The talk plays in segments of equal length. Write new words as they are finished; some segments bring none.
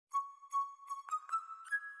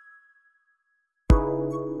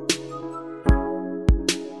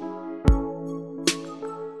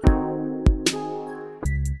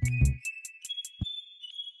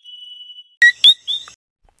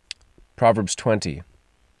Proverbs 20.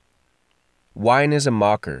 Wine is a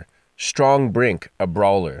mocker, strong drink a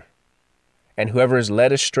brawler, and whoever is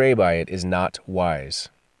led astray by it is not wise.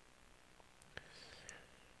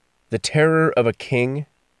 The terror of a king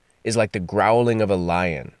is like the growling of a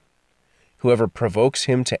lion. Whoever provokes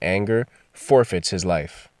him to anger forfeits his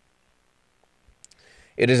life.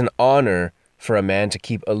 It is an honor for a man to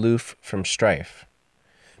keep aloof from strife,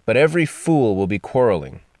 but every fool will be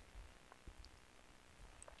quarreling.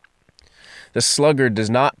 The sluggard does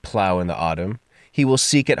not plow in the autumn. He will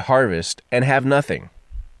seek at harvest and have nothing.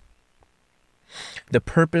 The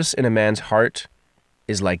purpose in a man's heart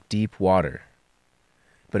is like deep water,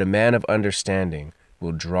 but a man of understanding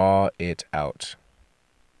will draw it out.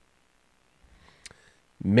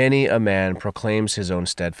 Many a man proclaims his own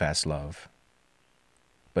steadfast love,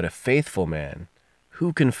 but a faithful man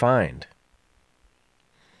who can find?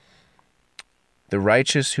 The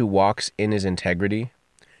righteous who walks in his integrity,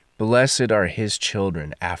 blessed are his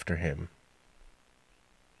children after him.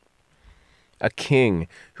 A king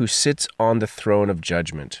who sits on the throne of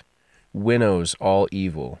judgment winnows all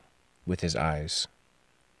evil with his eyes.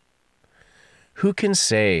 Who can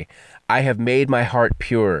say, I have made my heart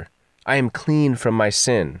pure, I am clean from my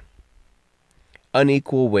sin?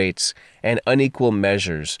 Unequal weights and unequal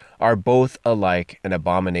measures are both alike an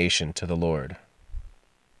abomination to the Lord.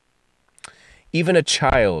 Even a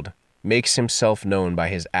child makes himself known by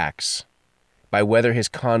his acts, by whether his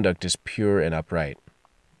conduct is pure and upright.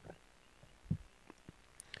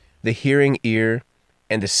 The hearing ear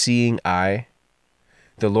and the seeing eye,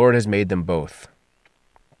 the Lord has made them both.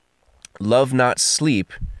 Love not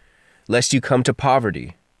sleep, lest you come to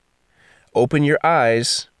poverty. Open your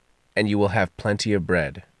eyes, and you will have plenty of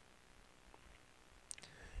bread.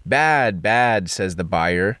 Bad, bad, says the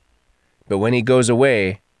buyer, but when he goes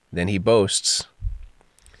away, then he boasts.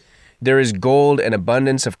 There is gold and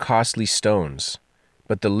abundance of costly stones,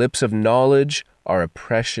 but the lips of knowledge are a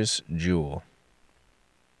precious jewel.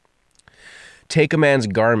 Take a man's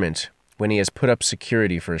garment when he has put up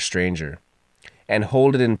security for a stranger, and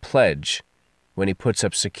hold it in pledge when he puts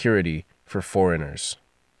up security for foreigners.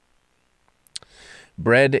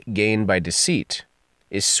 Bread gained by deceit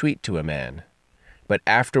is sweet to a man, but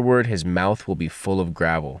afterward his mouth will be full of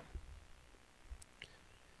gravel.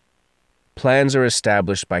 Plans are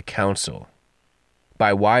established by counsel.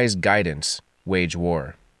 By wise guidance, wage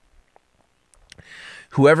war.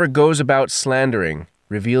 Whoever goes about slandering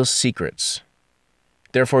reveals secrets.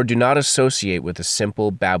 Therefore, do not associate with a simple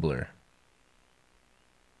babbler.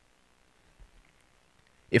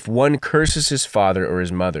 If one curses his father or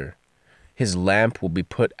his mother, his lamp will be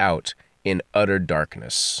put out in utter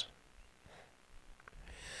darkness.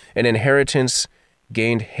 An inheritance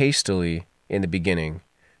gained hastily in the beginning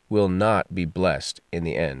will not be blessed in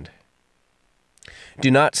the end.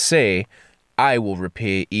 Do not say, I will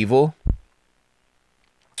repay evil.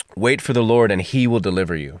 Wait for the Lord, and he will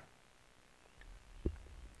deliver you.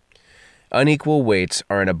 Unequal weights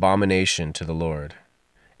are an abomination to the Lord,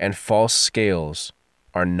 and false scales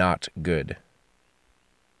are not good.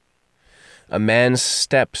 A man's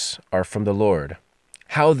steps are from the Lord.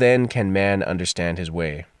 How then can man understand his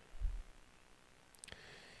way?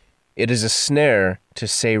 It is a snare to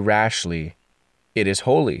say rashly, it is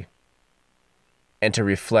holy, and to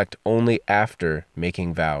reflect only after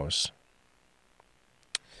making vows.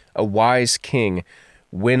 A wise king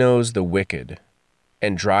winnows the wicked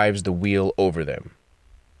and drives the wheel over them.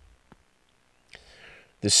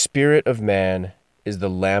 The spirit of man is the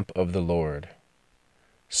lamp of the Lord,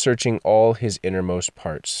 searching all his innermost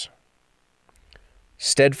parts.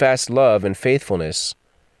 Steadfast love and faithfulness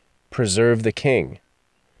preserve the king,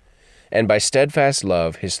 and by steadfast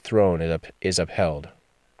love his throne is upheld.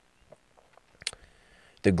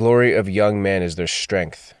 The glory of young men is their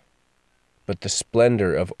strength, but the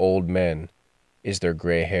splendor of old men is their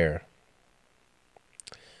gray hair.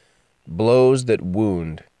 Blows that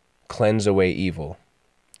wound cleanse away evil.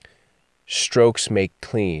 Strokes make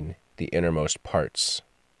clean the innermost parts.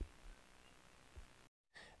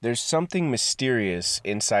 There's something mysterious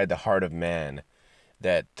inside the heart of man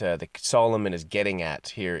that Solomon is getting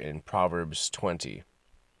at here in Proverbs 20.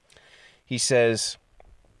 He says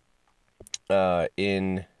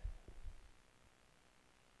in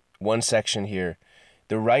one section here,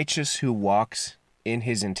 the righteous who walks in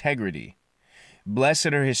his integrity, blessed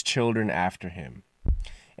are his children after him.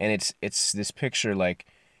 And it's this picture like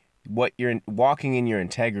what you're walking in your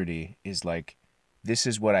integrity is like, this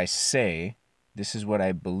is what I say, this is what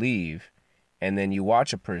I believe. And then you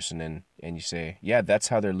watch a person and you say, yeah, that's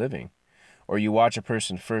how they're living. Or you watch a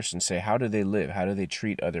person first and say, how do they live? How do they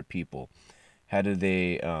treat other people? How do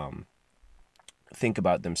they think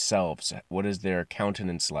about themselves. What is their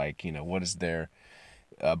countenance like? What is their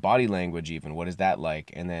body language even? What is that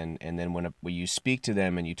like? And then when you speak to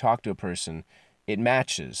them and you talk to a person, it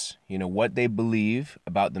matches. What they believe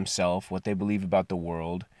about themselves, what they believe about the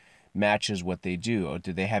world, matches what they do. Or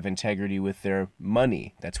do they have integrity with their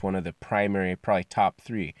money? That's one of the primary, probably top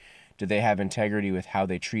 3. Do they have integrity with how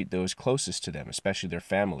they treat those closest to them, especially their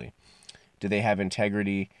family? Do they have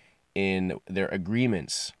integrity in their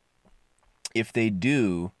agreements? If they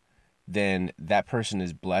do, then that person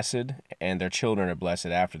is blessed, and their children are blessed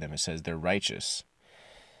after them. It says they're righteous.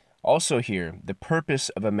 Also here, the purpose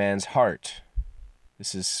of a man's heart.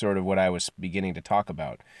 This is sort of what I was beginning to talk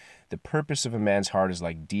about. The purpose of a man's heart is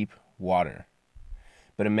like deep water,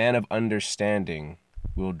 but a man of understanding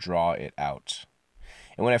will draw it out.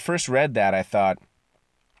 And when I first read that, I thought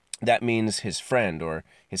that means his friend or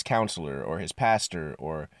his counselor or his pastor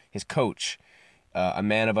or his coach. A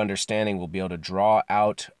man of understanding will be able to draw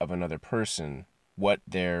out of another person what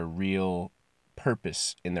their real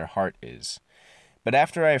purpose in their heart is. But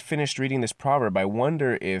after I finished reading this proverb, I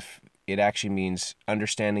wonder if it actually means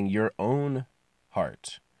understanding your own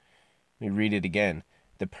heart. Let me read it again.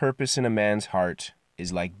 The purpose in a man's heart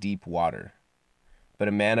is like deep water, but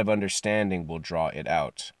a man of understanding will draw it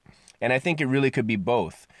out. And I think it really could be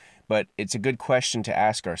both, but it's a good question to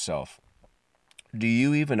ask ourselves. Do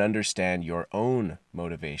you even understand your own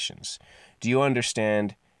motivations? Do you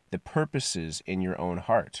understand the purposes in your own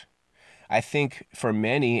heart? I think for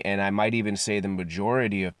many, and I might even say the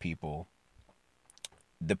majority of people,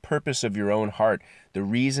 the purpose of your own heart, the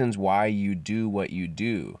reasons why you do what you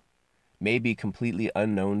do, may be completely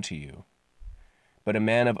unknown to you. But a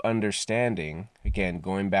man of understanding, again,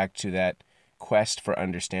 going back to that quest for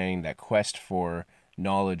understanding, that quest for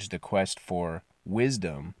knowledge, the quest for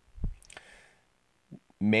wisdom,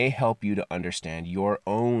 may help you to understand your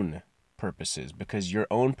own purposes, because your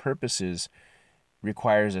own purposes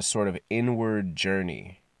requires a sort of inward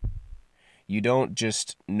journey. You don't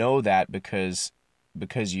just know that because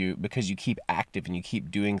you keep active and you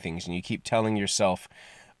keep doing things and you keep telling yourself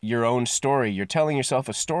your own story. You're telling yourself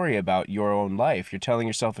a story about your own life. You're telling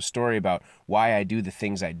yourself a story about why I do the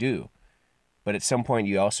things I do. But at some point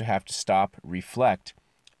you also have to stop, reflect,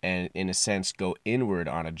 and in a sense go inward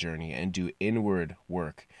on a journey and do inward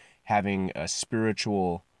work, having a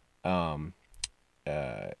spiritual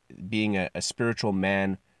being a spiritual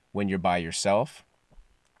man when you're by yourself,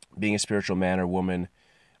 being a spiritual man or woman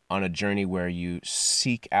on a journey where you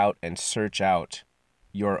seek out and search out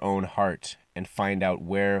your own heart and find out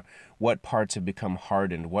what parts have become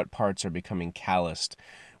hardened, what parts are becoming calloused,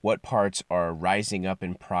 what parts are rising up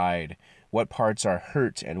in pride, what parts are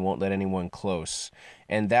hurt and won't let anyone close.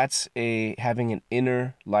 And that's having an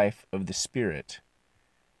inner life of the Spirit.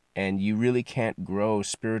 And you really can't grow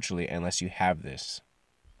spiritually unless you have this.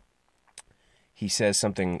 He says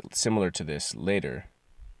something similar to this later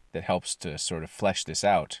that helps to sort of flesh this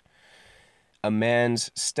out. A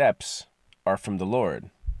man's steps are from the Lord.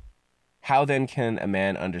 How then can a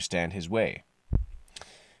man understand his way?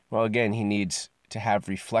 Well, again, he needs to have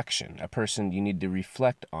reflection. You need to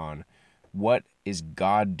reflect on, what is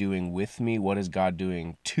God doing with me? What is God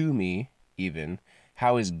doing to me even?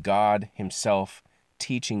 How is God himself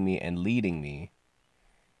teaching me and leading me?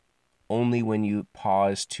 Only when you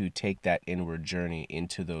pause to take that inward journey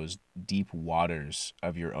into those deep waters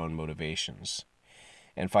of your own motivations.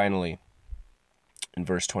 And finally, in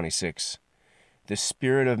verse 26, the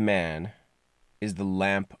spirit of man is the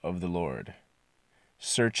lamp of the Lord,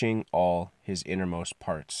 searching all his innermost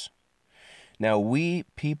parts. Now, we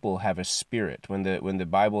people have a spirit. When the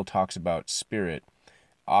Bible talks about spirit,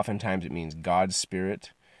 oftentimes it means God's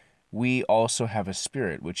spirit. We also have a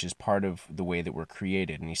spirit, which is part of the way that we're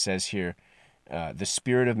created. And he says here, the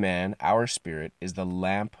spirit of man, our spirit, is the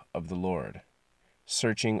lamp of the Lord,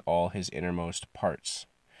 searching all his innermost parts.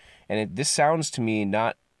 And this sounds to me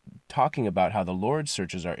not talking about how the Lord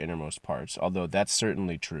searches our innermost parts, although that's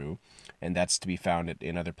certainly true, and that's to be found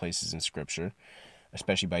in other places in Scripture,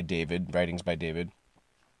 especially by David, writings by David.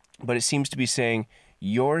 But it seems to be saying,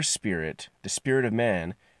 your spirit, the spirit of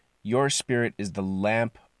man, your spirit is the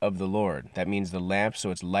lamp of the Lord. That means the lamp, so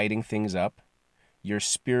it's lighting things up. Your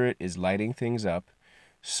spirit is lighting things up,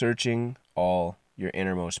 searching all your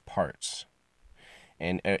innermost parts.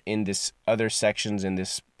 And in this other sections in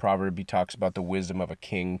this proverb, he talks about the wisdom of a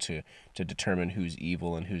king to determine who's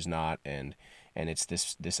evil and who's not. And it's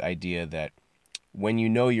this idea that when you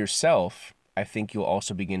know yourself, I think you'll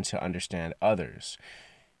also begin to understand others.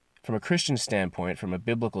 From a Christian standpoint, from a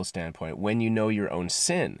biblical standpoint, when you know your own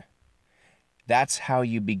sin, that's how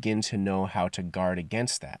you begin to know how to guard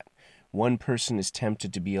against that. One person is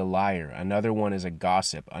tempted to be a liar. Another one is a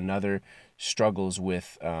gossip. Another struggles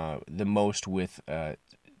with the most with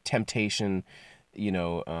temptation,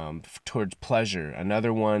 towards pleasure.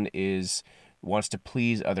 Another one wants to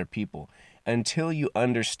please other people. Until you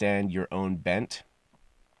understand your own bent,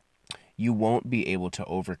 you won't be able to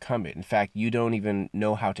overcome it. In fact, you don't even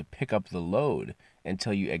know how to pick up the load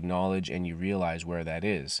until you acknowledge and you realize where that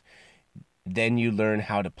is. Then you learn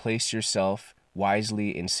how to place yourself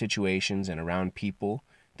wisely in situations and around people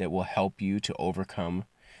that will help you to overcome.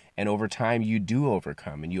 And over time, you do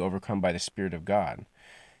overcome, and you overcome by the Spirit of God.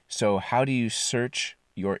 So how do you search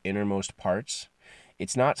your innermost parts?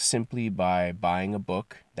 It's not simply by buying a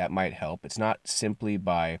book. That might help. It's not simply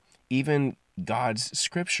by even God's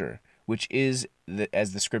scripture, which is,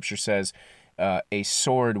 as the scripture says, a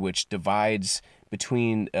sword which divides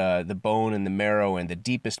between the bone and the marrow and the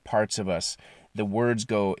deepest parts of us. The words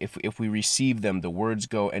go, if we receive them, the words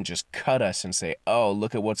go and just cut us and say, oh,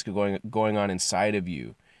 look at what's going on inside of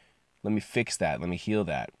you. Let me fix that. Let me heal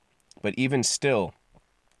that. But even still,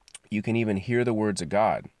 you can even hear the words of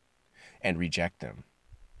God and reject them.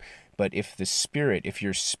 But if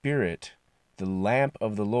your spirit, the lamp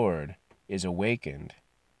of the Lord, is awakened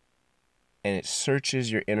and it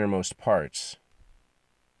searches your innermost parts,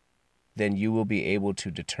 then you will be able to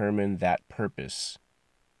determine that purpose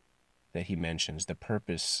that he mentions, the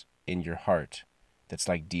purpose in your heart that's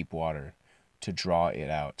like deep water, to draw it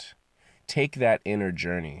out. Take that inner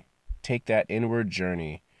journey. Take that inward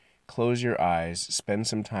journey. Close your eyes, spend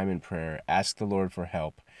some time in prayer, ask the Lord for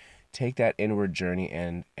help. Take that inward journey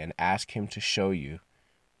and ask him to show you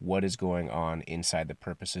what is going on inside the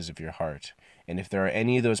purposes of your heart. And if there are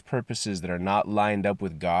any of those purposes that are not lined up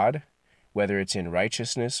with God, whether it's in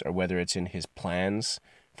righteousness or whether it's in his plans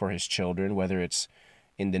for his children, whether it's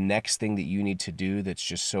in the next thing that you need to do that's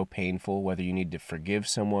just so painful, whether you need to forgive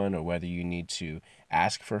someone or whether you need to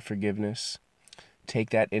ask for forgiveness, take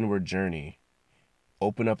that inward journey,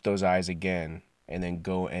 open up those eyes again, and then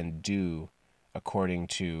go and do according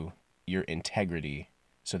to your integrity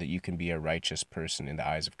so that you can be a righteous person in the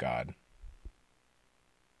eyes of God.